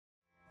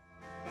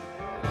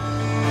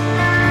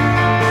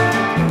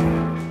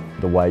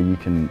way you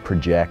can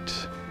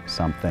project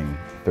something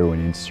through an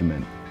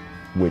instrument,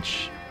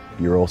 which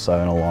you're also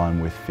in a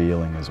line with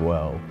feeling as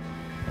well,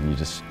 and you're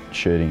just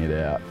shooting it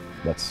out.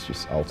 That's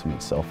just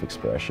ultimate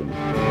self-expression.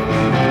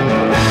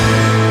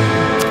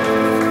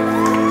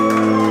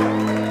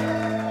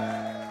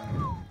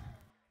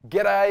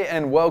 G'day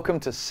and welcome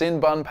to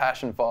Sinbun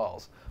Passion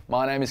Files.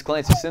 My name is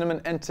Clancy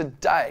Sinbun, and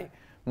today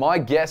my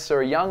guests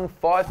are a young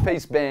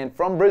 5-piece band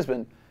from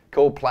Brisbane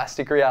called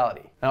Plastik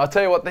Reality. And I'll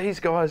tell you what, these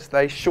guys,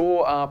 they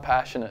sure are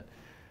passionate.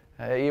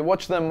 You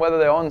watch them whether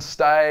they're on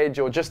stage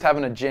or just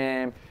having a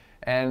jam,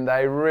 and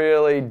they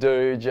really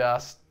do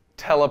just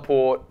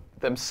teleport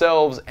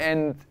themselves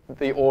and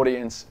the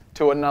audience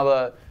to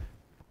another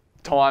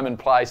time and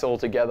place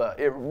altogether.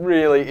 It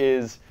really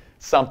is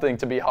something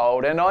to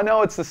behold, and I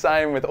know it's the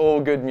same with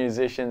all good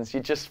musicians. You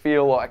just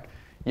feel like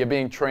you're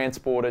being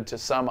transported to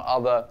some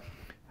other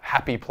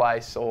happy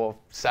place or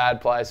sad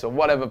place or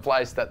whatever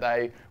place that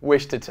they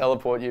wish to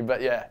teleport you.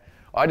 But yeah,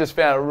 I just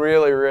found it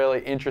really,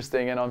 really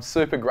interesting, and I'm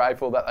super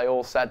grateful that they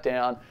all sat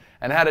down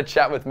and had a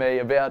chat with me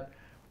about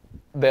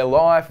their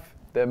life,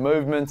 their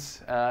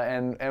movements,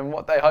 and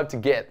what they hope to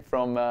get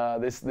from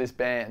this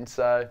band.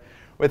 So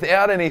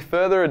without any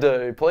further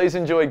ado, please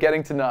enjoy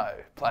getting to know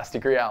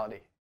Plastik Reality.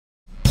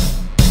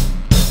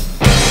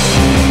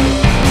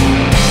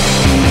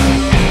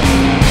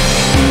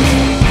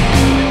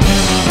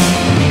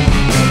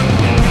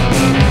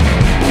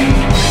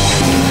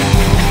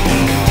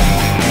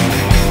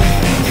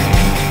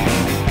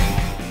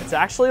 It's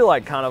actually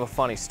like kind of a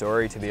funny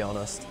story, to be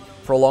honest.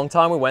 For a long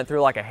time we went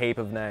through like a heap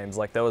of names.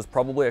 Like there was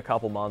probably a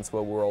couple months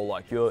where we were all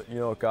like, you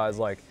know what guys,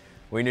 like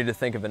we need to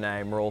think of a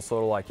name. We're all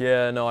sort of like,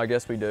 yeah, no, I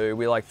guess we do.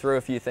 We like threw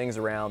a few things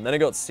around, then it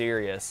got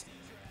serious.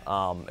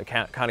 It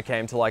kind of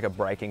came to like a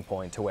breaking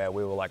point to where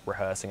we were like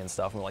rehearsing and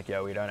stuff, and we're like,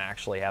 yo, we don't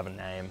actually have a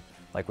name.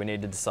 Like we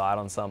need to decide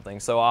on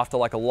something. So after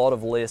like a lot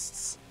of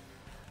lists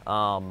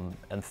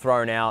and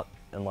thrown out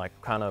and like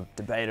kind of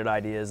debated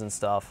ideas and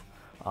stuff,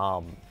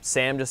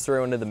 Sam just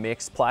threw into the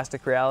mix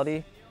Plastik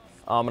Reality,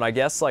 and I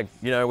guess like,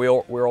 you know,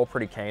 we're all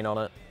pretty keen on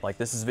it. Like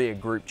this is via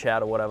group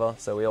chat or whatever,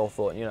 so we all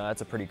thought, you know,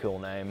 that's a pretty cool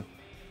name.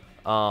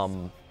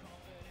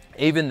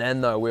 Even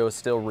then though, we were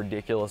still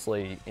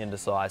ridiculously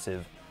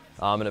indecisive,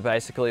 and it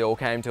basically all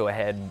came to a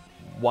head.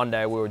 One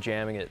day we were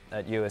jamming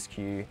at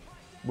USQ,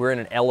 we're in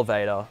an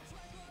elevator,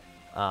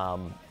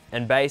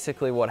 and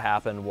basically what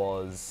happened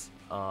was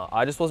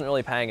I just wasn't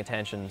really paying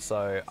attention,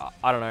 so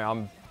I don't know,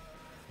 I'm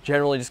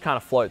generally just kind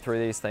of float through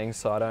these things,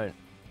 so I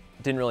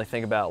didn't really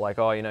think about like,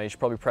 oh, you know, you should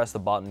probably press the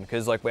button,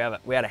 because like we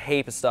had a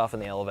heap of stuff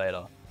in the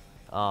elevator,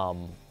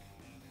 and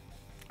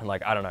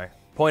like, I don't know.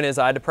 Point is,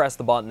 I had to press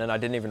the button and I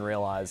didn't even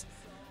realize,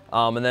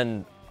 and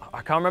then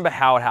I can't remember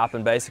how it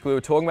happened. Basically, we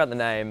were talking about the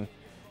name,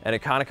 and it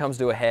kind of comes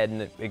to a head,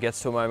 and it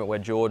gets to a moment where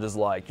George is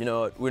like, you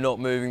know what, we're not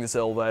moving this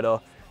elevator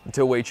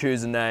until we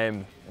choose a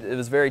name. It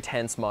was a very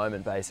tense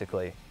moment,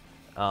 basically.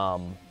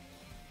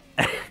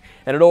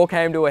 And it all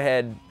came to a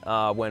head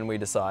when we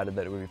decided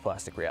that it would be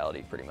Plastik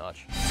Reality, pretty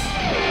much.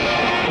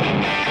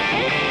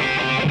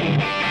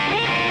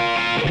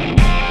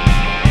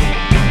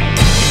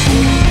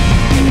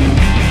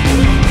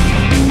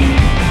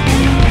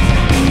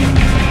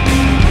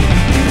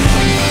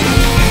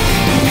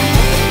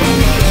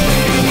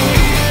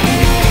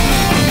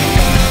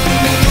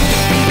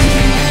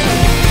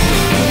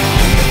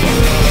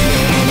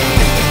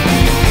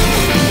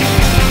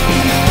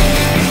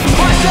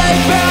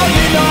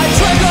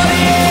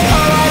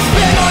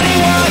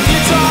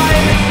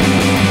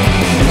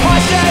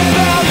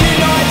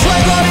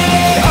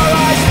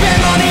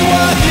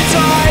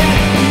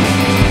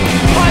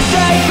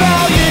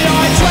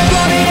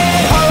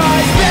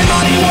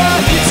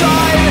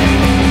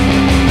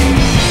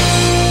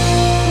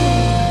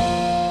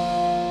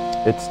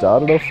 It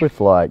started off with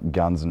like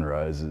Guns N'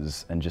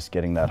 Roses and just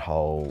getting that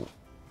whole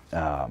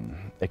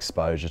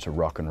exposure to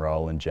rock and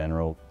roll in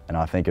general, and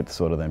I think it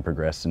sort of then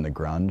progressed into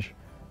grunge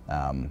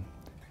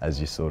as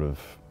you sort of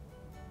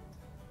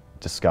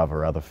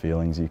discover other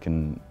feelings you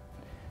can,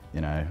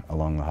 you know,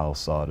 along the whole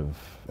side of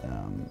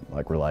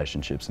like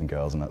relationships and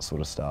girls and that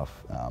sort of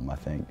stuff. I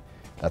think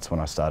that's when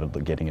I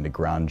started getting into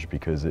grunge,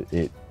 because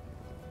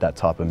that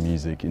type of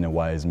music in a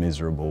way is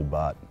miserable,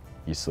 but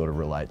you sort of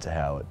relate to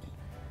how it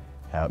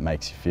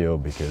makes you feel,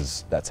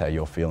 because that's how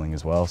you're feeling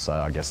as well. So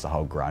I guess the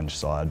whole grunge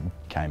side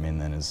came in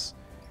then as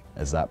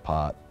that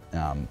part.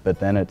 But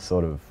then it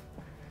sort of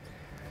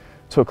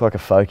took like a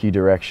folky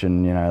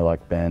direction, you know,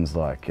 like bands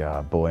like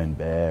Boy and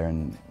Bear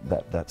and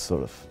that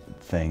sort of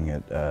thing.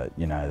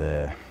 You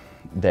know,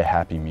 they're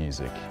happy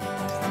music.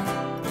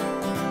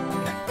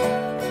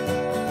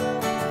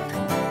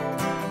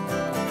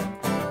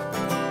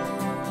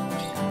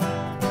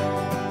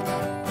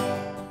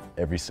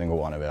 Every single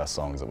one of our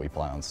songs that we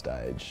play on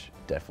stage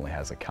definitely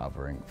has a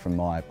covering, from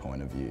my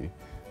point of view,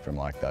 from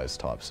like those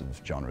types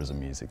of genres of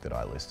music that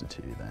I listed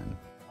to you then.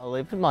 I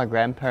lived with my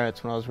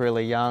grandparents when I was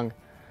really young.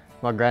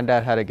 My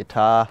granddad had a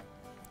guitar,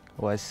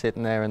 always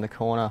sitting there in the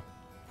corner.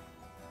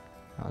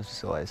 I was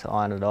just always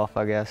eyeing it off,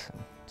 I guess.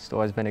 Just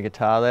always been a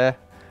guitar there.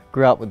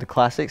 Grew up with the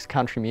classics,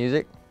 country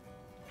music.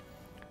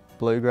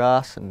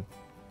 bluegrass, and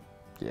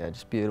yeah,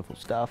 just beautiful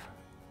stuff.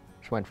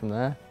 Just went from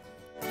there.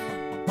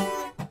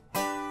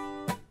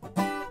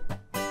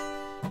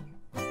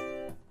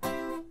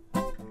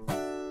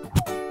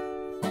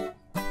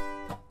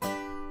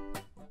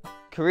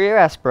 Career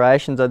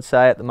aspirations, I'd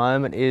say at the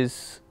moment,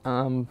 is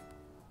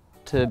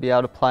to be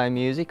able to play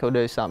music or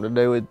do something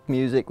to do with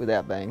music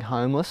without being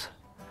homeless.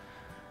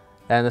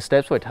 And the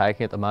steps we're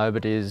taking at the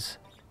moment is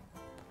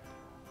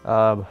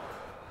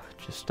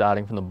just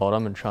starting from the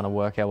bottom and trying to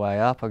work our way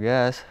up, I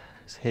guess.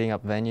 Just hitting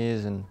up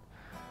venues and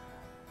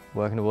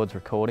working towards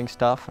recording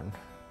stuff and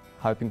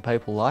hoping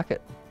people like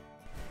it.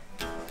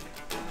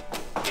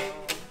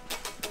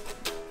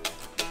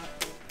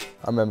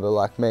 I remember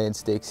like me and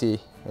Stixie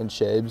and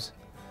Sheebs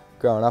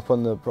growing up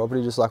on the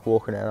property, just like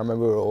walking around. I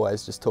remember we were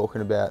always just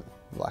talking about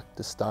like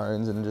the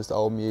Stones and just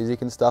old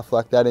music and stuff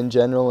like that in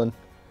general, and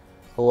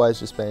always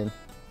just been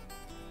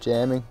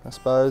jamming, I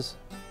suppose,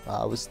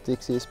 with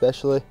Stixie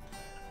especially.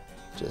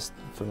 Just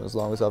from as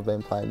long as I've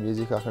been playing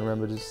music, I can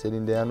remember just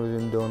sitting down with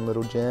him doing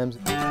little jams.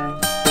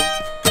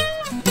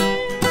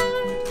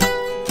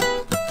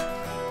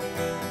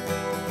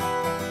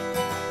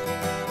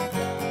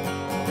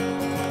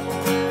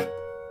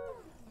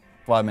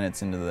 5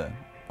 minutes into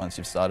once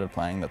you've started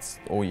playing, that's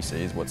all you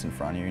see is what's in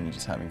front of you, and you're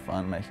just having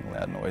fun, making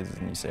loud noises,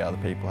 and you see other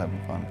people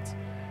having fun.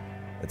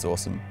 It's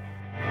awesome.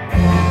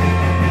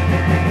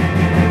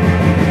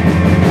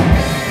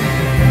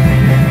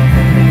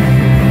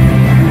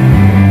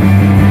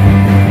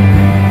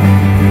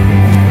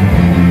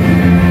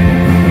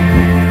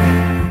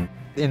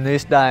 'In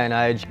this day and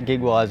age,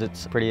 gig-wise,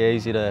 it's pretty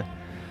easy to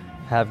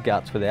have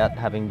guts without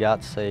having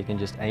guts, so you can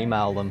just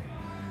email them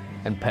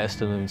and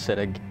pester them instead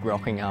of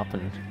rocking up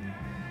and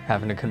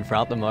having to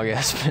confront them, I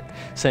guess. But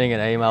sending an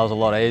email is a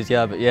lot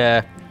easier, but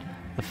yeah,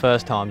 the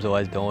first time's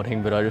always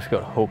daunting, but I just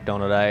got hooked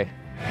on it, eh?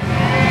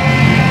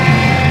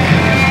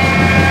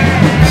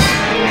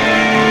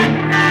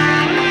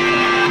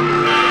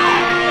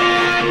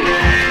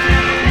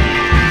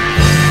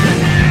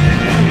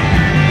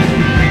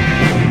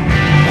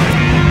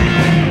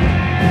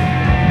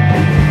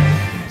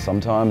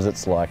 Sometimes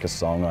it's like a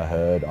song I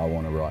heard, I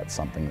want to write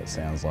something that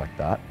sounds like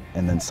that.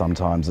 And then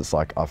sometimes it's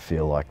like, I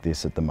feel like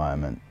this at the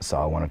moment, so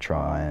I want to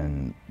try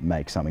and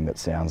make something that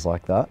sounds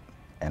like that.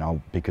 And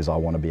because I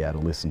want to be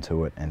able to listen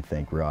to it and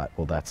think, right,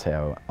 well that's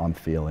how I'm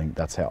feeling,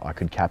 that's how I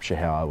could capture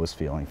how I was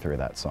feeling through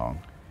that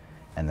song.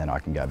 And then I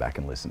can go back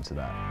and listen to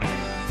that.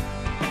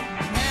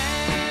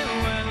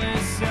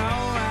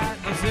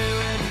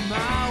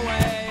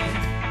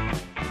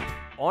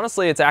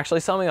 Honestly, it's actually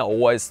something I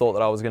always thought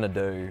that I was gonna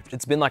do.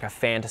 It's been like a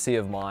fantasy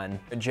of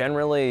mine.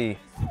 Generally,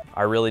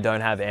 I really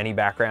don't have any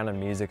background in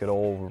music at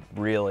all,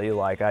 really.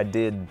 Like I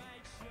did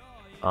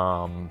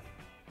like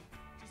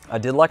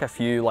a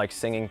few like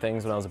singing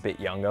things when I was a bit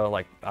younger.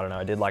 Like, I don't know,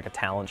 I did like a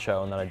talent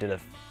show, and then I did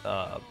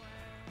a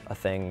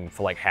thing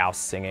for like house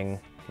singing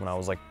when I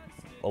was like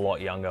a lot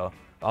younger.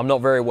 I'm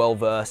not very well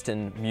versed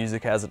in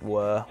music, as it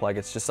were. Like,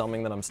 it's just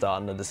something that I'm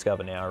starting to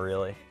discover now,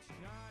 really.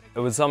 It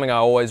was something I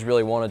always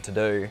really wanted to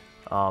do.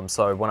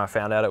 So when I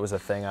found out it was a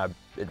thing,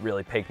 it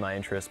really piqued my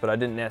interest, but I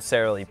didn't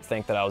necessarily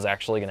think that I was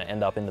actually going to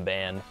end up in the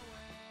band.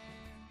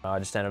 I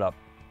just ended up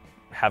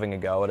having a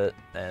go at it,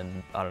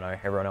 and I don't know,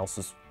 everyone else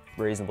was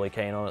reasonably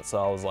keen on it,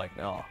 so I was like,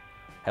 oh,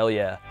 hell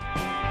yeah.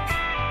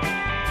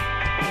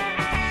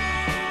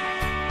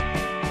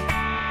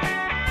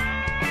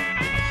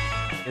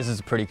 This is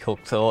a pretty cool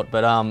thought,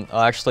 but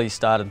I actually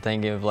started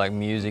thinking of like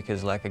music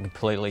as like a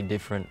completely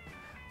different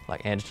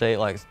like entity.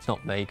 Like, it's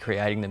not me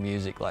creating the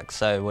music. Like,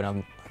 so when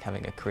I'm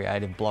having a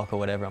creative block or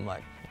whatever, I'm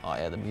like, oh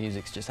yeah, the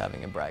music's just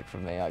having a break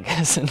from me, I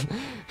guess, and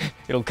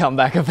it'll come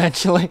back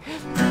eventually.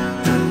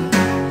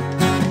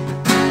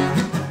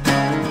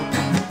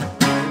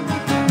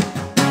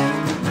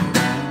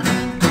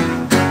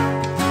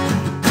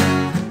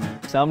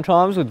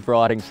 Sometimes with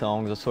writing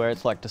songs, I swear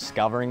it's like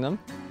discovering them.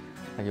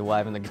 Like you're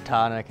waving the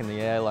guitar neck in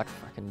the air like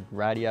a fucking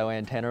radio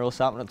antenna or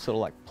something, it sort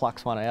of like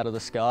plucks one out of the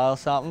sky or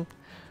something.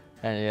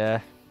 And yeah,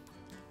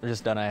 I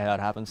just don't know how it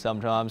happens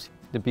sometimes.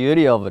 The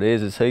beauty of it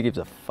is who gives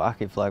a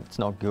fuck if like it's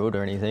not good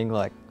or anything.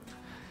 Like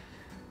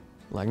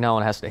no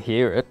one has to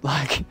hear it,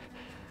 like,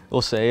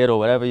 or see it or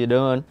whatever you're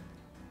doing.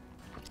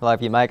 Like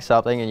if you make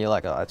something and you're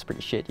like, oh, that's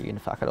pretty shit, you can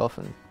fuck it off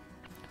and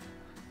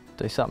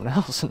do something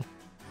else.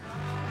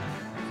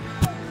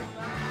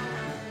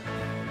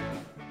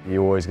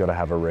 You always got to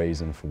have a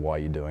reason for why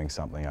you're doing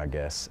something, I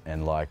guess.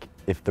 And like,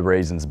 if the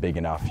reason's big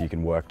enough, you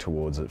can work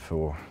towards it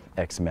for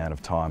X amount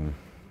of time,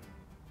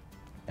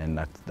 and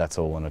that's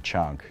all in a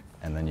chunk.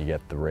 And then you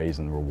get the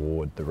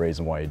reward. The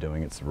reason why you're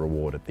doing it's the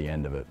reward at the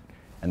end of it.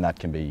 And that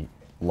can be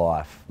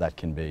life, that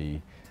can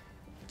be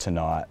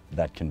tonight,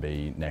 that can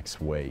be next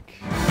week.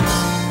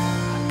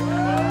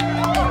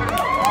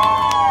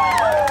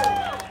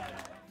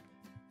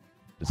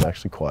 It's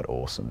actually quite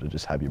awesome to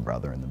just have your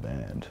brother in the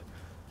band.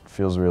 It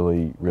feels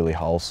really, really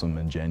wholesome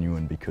and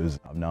genuine because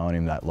I've known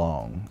him that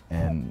long,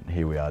 and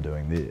here we are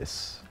doing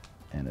this.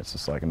 And it's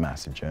just like a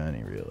massive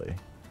journey, really.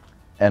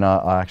 And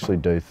I actually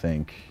do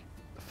think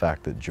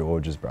fact that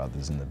George's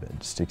brothers in the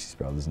band, Stixie's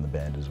brothers in the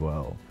band as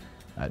well,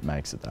 it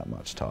makes it that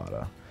much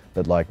tighter.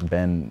 But like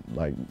Ben,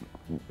 like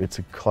it's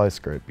a close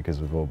group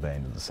because we've all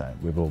been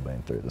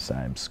through the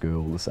same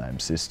school, the same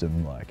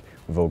system. Like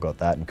we've all got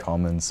that in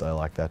common. So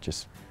like that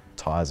just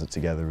ties it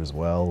together as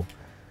well.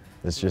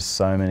 There's just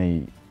so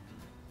many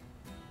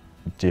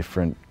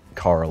different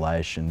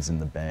correlations in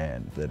the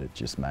band that it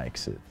just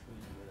makes it,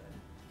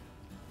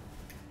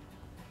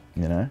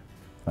 you know,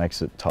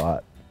 makes it tight.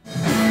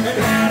 And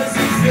how does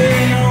it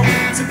feel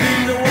to be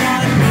the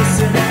one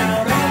missing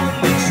out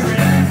on the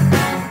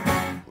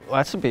trip? Well,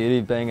 that's the beauty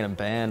of being in a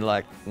band.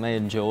 Like me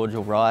and George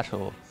will write,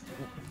 or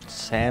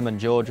Sam and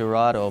George will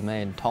write, or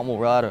me and Tom will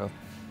write, or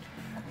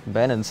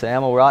Ben and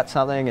Sam will write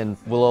something, and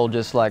we'll all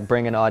just like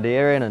bring an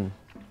idea in and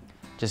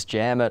just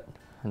jam it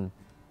and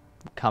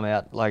come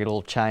out, like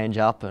it'll change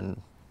up, and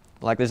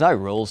like there's no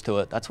rules to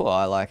it. That's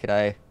why I like it,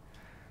 eh?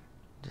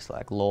 Just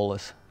like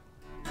lawless.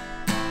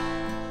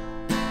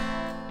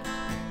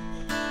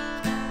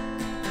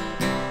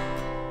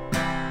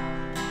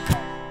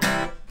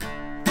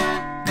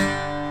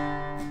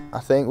 I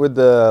think with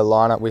the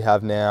lineup we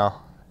have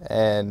now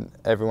and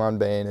everyone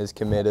being as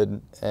committed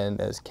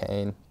and as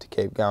keen to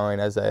keep going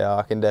as they are,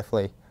 I can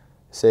definitely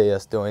see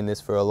us doing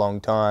this for a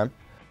long time.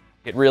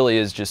 It really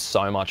is just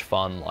so much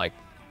fun. Like,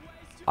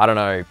 I don't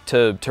know,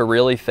 to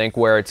really think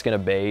where it's going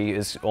to be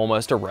is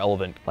almost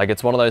irrelevant. Like,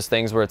 it's one of those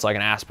things where it's like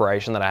an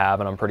aspiration that I have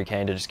and I'm pretty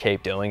keen to just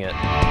keep doing it.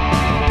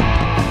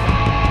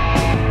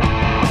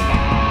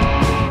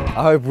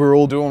 I hope we're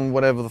all doing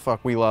whatever the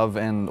fuck we love,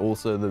 and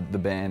also the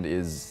band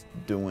is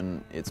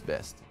doing its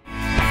best.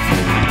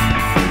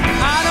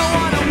 I don't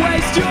want to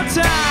waste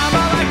your time.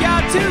 All I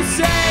got to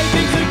say,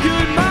 things are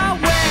good my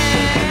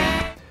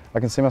way. I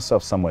can see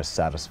myself somewhere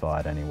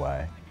satisfied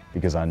anyway,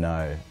 because I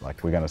know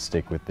like we're going to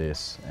stick with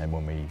this, and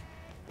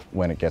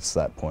when it gets to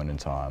that point in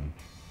time,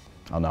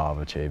 I know I've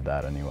achieved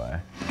that anyway.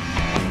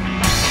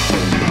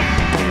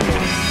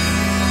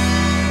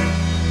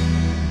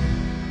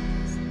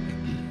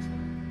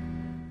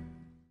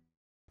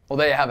 Well,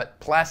 there you have it,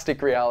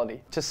 Plastik Reality.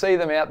 To see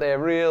them out there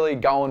really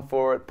going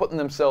for it, putting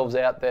themselves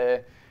out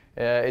there,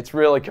 it's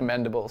really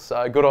commendable.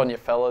 So good on you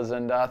fellas,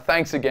 and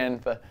thanks again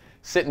for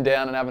sitting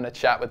down and having a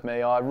chat with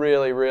me. I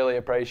really, really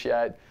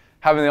appreciate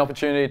having the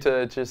opportunity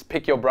to just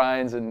pick your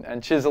brains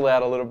and chisel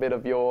out a little bit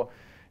of your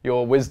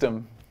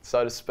wisdom,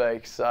 so to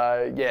speak.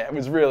 So yeah, it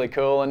was really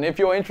cool. And if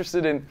you're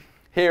interested in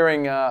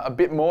hearing a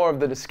bit more of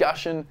the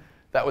discussion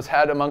that was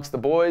had amongst the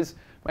boys,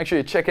 make sure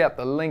you check out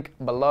the link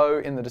below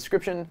in the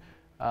description.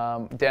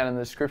 Down in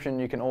the description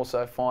you can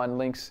also find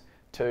links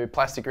to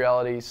Plastik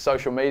Reality's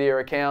social media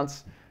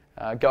accounts.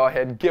 Go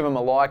ahead, give them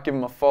a like, give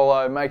them a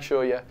follow, make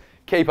sure you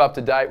keep up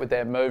to date with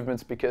their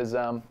movements, because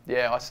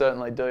yeah, I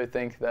certainly do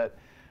think that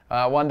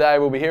one day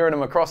we'll be hearing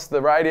them across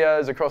the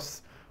radios,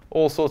 across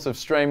all sorts of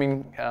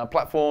streaming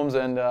platforms,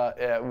 and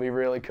yeah, it'll be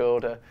really cool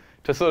to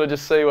sort of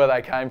just see where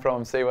they came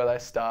from, see where they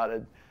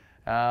started.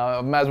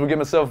 I may as well give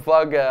myself a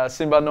plug,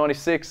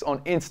 Sinbun96 on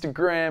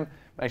Instagram.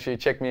 Make sure you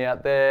check me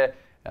out there.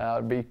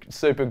 I'd be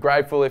super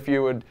grateful if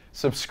you would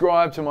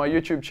subscribe to my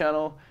YouTube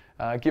channel,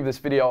 give this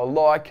video a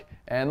like,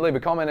 and leave a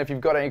comment if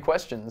you've got any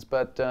questions.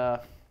 But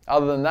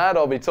other than that,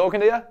 I'll be talking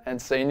to you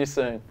and seeing you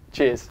soon.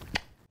 Cheers.